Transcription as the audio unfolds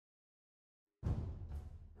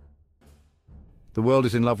The world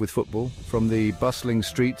is in love with football. From the bustling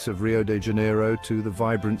streets of Rio de Janeiro to the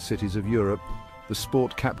vibrant cities of Europe, the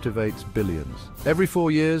sport captivates billions. Every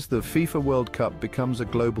 4 years, the FIFA World Cup becomes a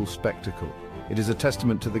global spectacle. It is a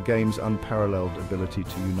testament to the game's unparalleled ability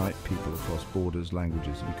to unite people across borders,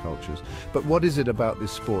 languages, and cultures. But what is it about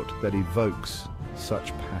this sport that evokes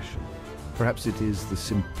such passion? Perhaps it is the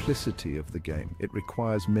simplicity of the game. It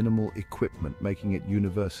requires minimal equipment, making it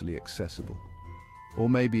universally accessible. Or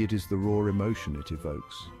maybe it is the raw emotion it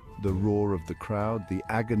evokes. The roar of the crowd, the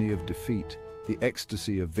agony of defeat, the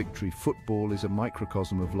ecstasy of victory. Football is a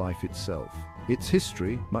microcosm of life itself. Its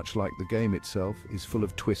history, much like the game itself, is full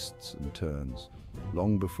of twists and turns.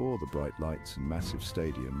 Long before the bright lights and massive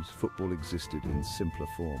stadiums, football existed in simpler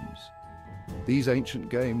forms. These ancient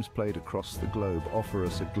games played across the globe offer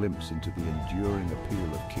us a glimpse into the enduring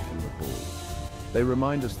appeal of kicking the ball. They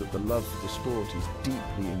remind us that the love for the sport is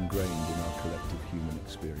deeply ingrained in our collective human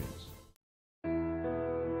experience.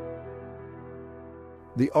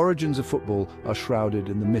 The origins of football are shrouded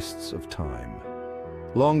in the mists of time.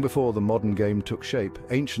 Long before the modern game took shape,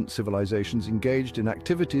 ancient civilizations engaged in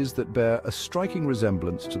activities that bear a striking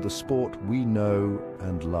resemblance to the sport we know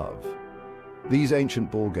and love. These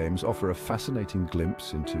ancient ball games offer a fascinating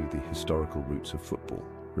glimpse into the historical roots of football,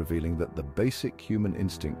 revealing that the basic human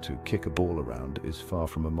instinct to kick a ball around is far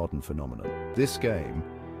from a modern phenomenon. This game,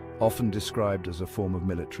 often described as a form of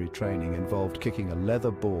military training, involved kicking a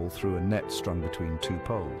leather ball through a net strung between two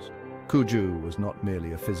poles. Cuju was not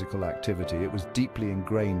merely a physical activity, it was deeply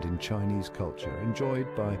ingrained in Chinese culture,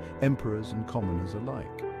 enjoyed by emperors and commoners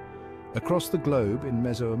alike. Across the globe, in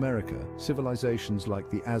Mesoamerica, civilizations like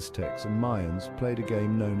the Aztecs and Mayans played a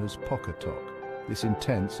game known as Pocatoc. This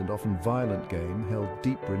intense and often violent game held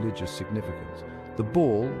deep religious significance. The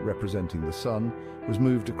ball, representing the sun, was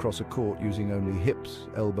moved across a court using only hips,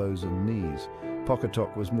 elbows and knees.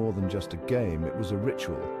 Pocatoc was more than just a game, it was a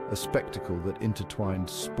ritual, a spectacle that intertwined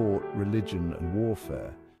sport, religion and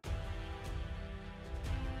warfare.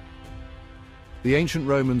 The ancient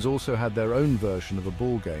Romans also had their own version of a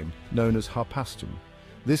ball game, known as harpastum.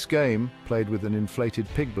 This game, played with an inflated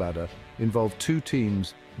pig bladder, involved two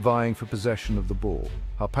teams vying for possession of the ball.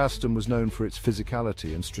 Harpastum was known for its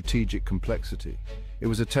physicality and strategic complexity. It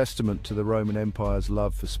was a testament to the Roman Empire's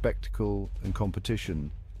love for spectacle and competition.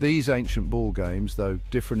 These ancient ball games, though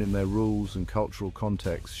different in their rules and cultural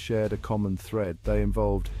context, shared a common thread. They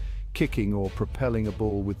involved kicking or propelling a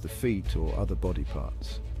ball with the feet or other body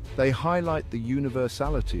parts. They highlight the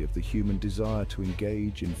universality of the human desire to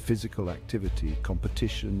engage in physical activity,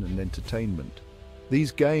 competition and entertainment.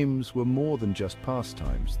 These games were more than just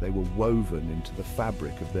pastimes, they were woven into the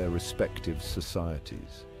fabric of their respective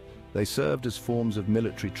societies. They served as forms of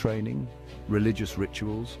military training, religious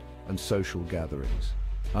rituals, and social gatherings.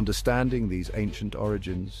 Understanding these ancient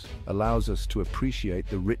origins allows us to appreciate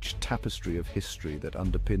the rich tapestry of history that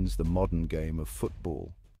underpins the modern game of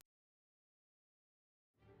football.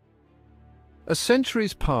 As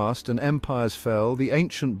centuries passed and empires fell, the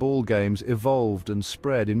ancient ball games evolved and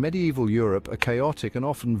spread. In medieval Europe, a chaotic and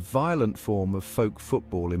often violent form of folk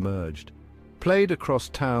football emerged. Played across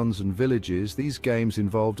towns and villages, these games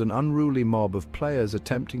involved an unruly mob of players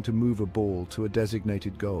attempting to move a ball to a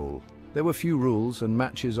designated goal. There were few rules, and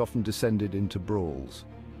matches often descended into brawls.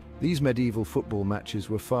 These medieval football matches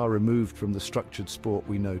were far removed from the structured sport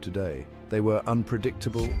we know today. They were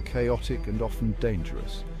unpredictable, chaotic, and often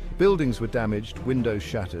dangerous. Buildings were damaged, windows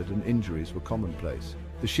shattered, and injuries were commonplace.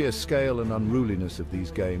 The sheer scale and unruliness of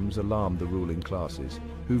these games alarmed the ruling classes,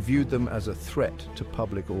 who viewed them as a threat to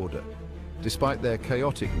public order. Despite their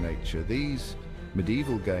chaotic nature, these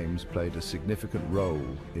medieval games played a significant role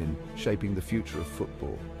in shaping the future of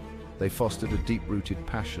football. They fostered a deep-rooted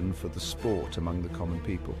passion for the sport among the common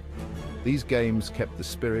people. These games kept the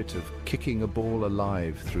spirit of kicking a ball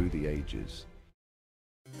alive through the ages.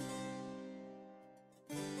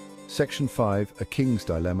 Section 5, A King's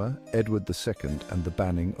Dilemma, Edward II and the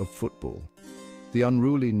Banning of Football. The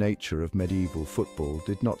unruly nature of medieval football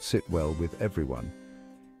did not sit well with everyone.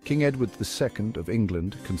 King Edward II of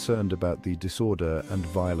England, concerned about the disorder and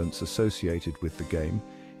violence associated with the game,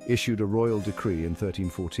 issued a royal decree in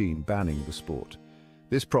 1314 banning the sport.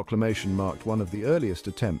 This proclamation marked one of the earliest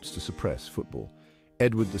attempts to suppress football.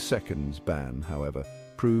 Edward II's ban, however,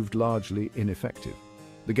 proved largely ineffective.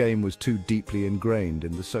 The game was too deeply ingrained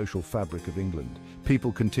in the social fabric of England.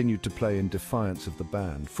 People continued to play in defiance of the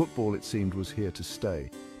ban. Football, it seemed, was here to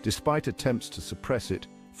stay. Despite attempts to suppress it,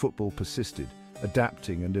 football persisted,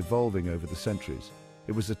 adapting and evolving over the centuries.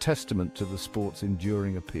 It was a testament to the sport's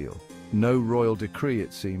enduring appeal. No royal decree,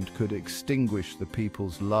 it seemed, could extinguish the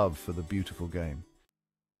people's love for the beautiful game.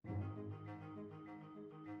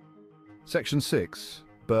 Section 6.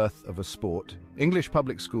 Birth of a sport, English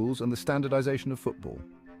public schools and the standardization of football.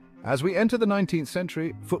 As we enter the 19th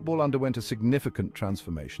century, football underwent a significant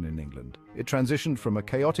transformation in England. It transitioned from a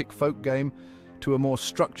chaotic folk game to a more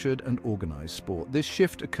structured and organized sport. This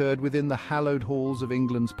shift occurred within the hallowed halls of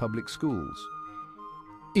England's public schools.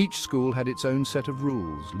 Each school had its own set of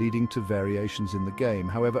rules, leading to variations in the game.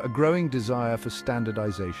 However, a growing desire for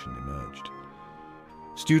standardization emerged.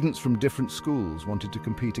 Students from different schools wanted to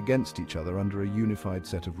compete against each other under a unified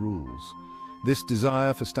set of rules. This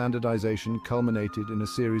desire for standardization culminated in a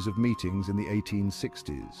series of meetings in the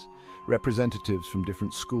 1860s. Representatives from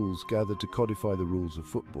different schools gathered to codify the rules of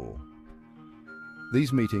football.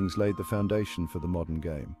 These meetings laid the foundation for the modern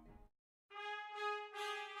game.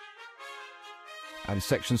 And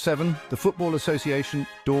Section 7, the Football Association,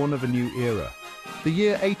 dawn of a new era. The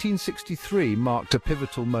year 1863 marked a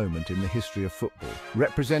pivotal moment in the history of football.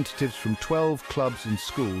 Representatives from 12 clubs and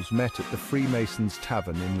schools met at the Freemasons'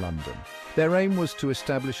 Tavern in London. Their aim was to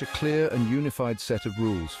establish a clear and unified set of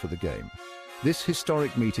rules for the game. This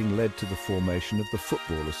historic meeting led to the formation of the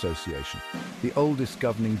Football Association, the oldest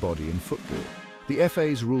governing body in football. The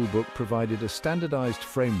FA's rulebook provided a standardized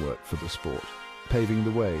framework for the sport, paving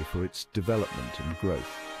the way for its development and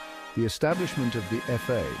growth. The establishment of the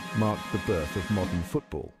FA marked the birth of modern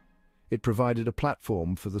football. It provided a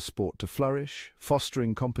platform for the sport to flourish,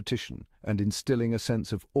 fostering competition and instilling a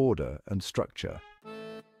sense of order and structure.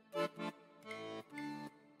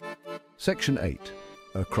 Section 8.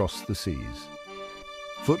 Across the Seas.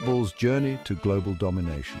 Football's journey to global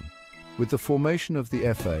domination. With the formation of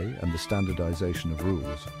the FA and the standardization of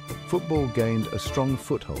rules, football gained a strong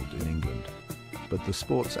foothold in England. But the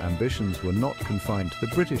sport's ambitions were not confined to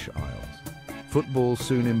the British Isles. Football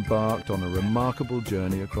soon embarked on a remarkable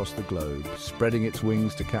journey across the globe, spreading its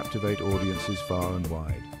wings to captivate audiences far and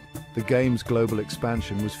wide. The game's global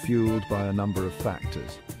expansion was fueled by a number of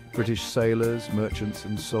factors. British sailors, merchants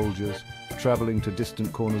and soldiers, travelling to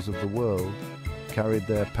distant corners of the world, carried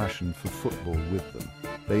their passion for football with them.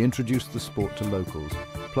 They introduced the sport to locals,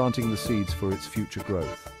 planting the seeds for its future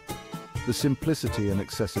growth. The simplicity and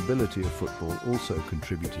accessibility of football also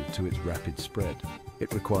contributed to its rapid spread.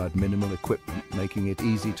 It required minimal equipment, making it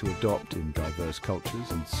easy to adopt in diverse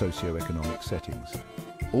cultures and socio-economic settings.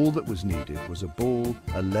 All that was needed was a ball,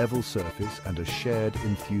 a level surface, and a shared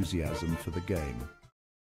enthusiasm for the game.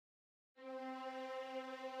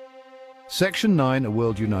 Section 9, A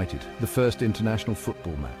World United, the first international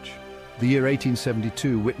football match. The year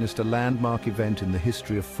 1872 witnessed a landmark event in the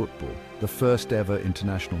history of football, the first ever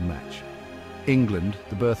international match. England,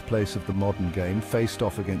 the birthplace of the modern game, faced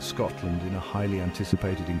off against Scotland in a highly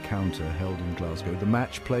anticipated encounter held in Glasgow. The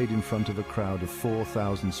match, played in front of a crowd of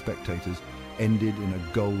 4,000 spectators, ended in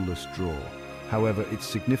a goalless draw. However, its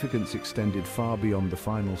significance extended far beyond the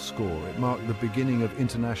final score. It marked the beginning of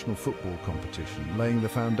international football competition, laying the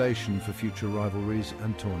foundation for future rivalries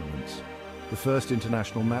and tournaments. The first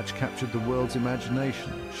international match captured the world's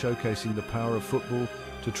imagination, showcasing the power of football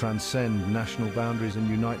to transcend national boundaries and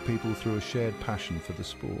unite people through a shared passion for the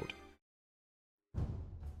sport.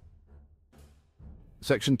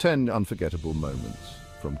 Section 10, Unforgettable Moments.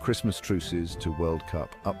 From Christmas truces to World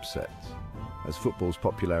Cup upsets. As football's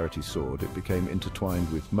popularity soared, it became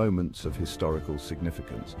intertwined with moments of historical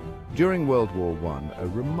significance. During World War I, a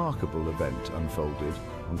remarkable event unfolded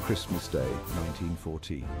on Christmas Day,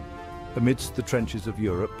 1914. Amidst the trenches of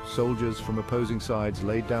Europe, soldiers from opposing sides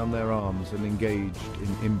laid down their arms and engaged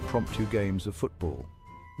in impromptu games of football.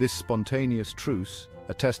 This spontaneous truce,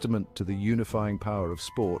 a testament to the unifying power of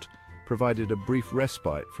sport, provided a brief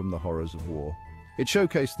respite from the horrors of war. It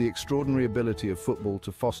showcased the extraordinary ability of football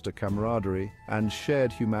to foster camaraderie and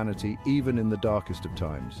shared humanity even in the darkest of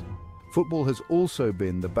times. Football has also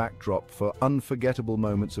been the backdrop for unforgettable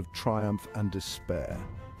moments of triumph and despair.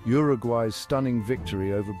 Uruguay's stunning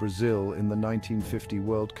victory over Brazil in the 1950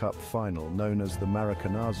 World Cup final, known as the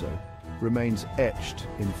Maracanazo, remains etched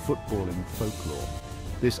in footballing folklore.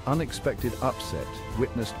 This unexpected upset,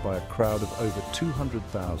 witnessed by a crowd of over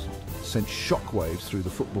 200,000, sent shockwaves through the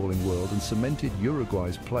footballing world and cemented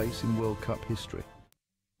Uruguay's place in World Cup history.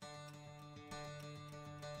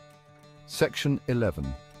 Section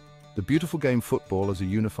 11. The beautiful game football as a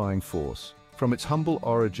unifying force. From its humble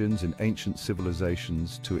origins in ancient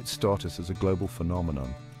civilizations to its status as a global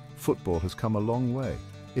phenomenon, football has come a long way.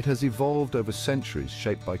 It has evolved over centuries,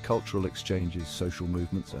 shaped by cultural exchanges, social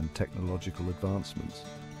movements, and technological advancements.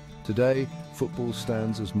 Today, football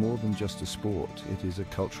stands as more than just a sport. It is a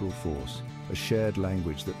cultural force, a shared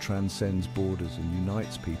language that transcends borders and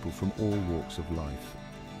unites people from all walks of life.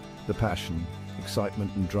 The passion,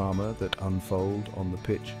 excitement, and drama that unfold on the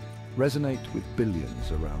pitch resonate with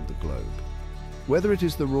billions around the globe. Whether it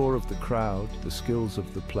is the roar of the crowd, the skills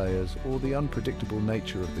of the players, or the unpredictable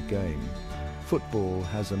nature of the game, football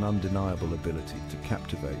has an undeniable ability to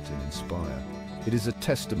captivate and inspire. It is a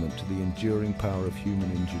testament to the enduring power of human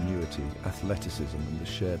ingenuity, athleticism, and the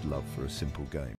shared love for a simple game.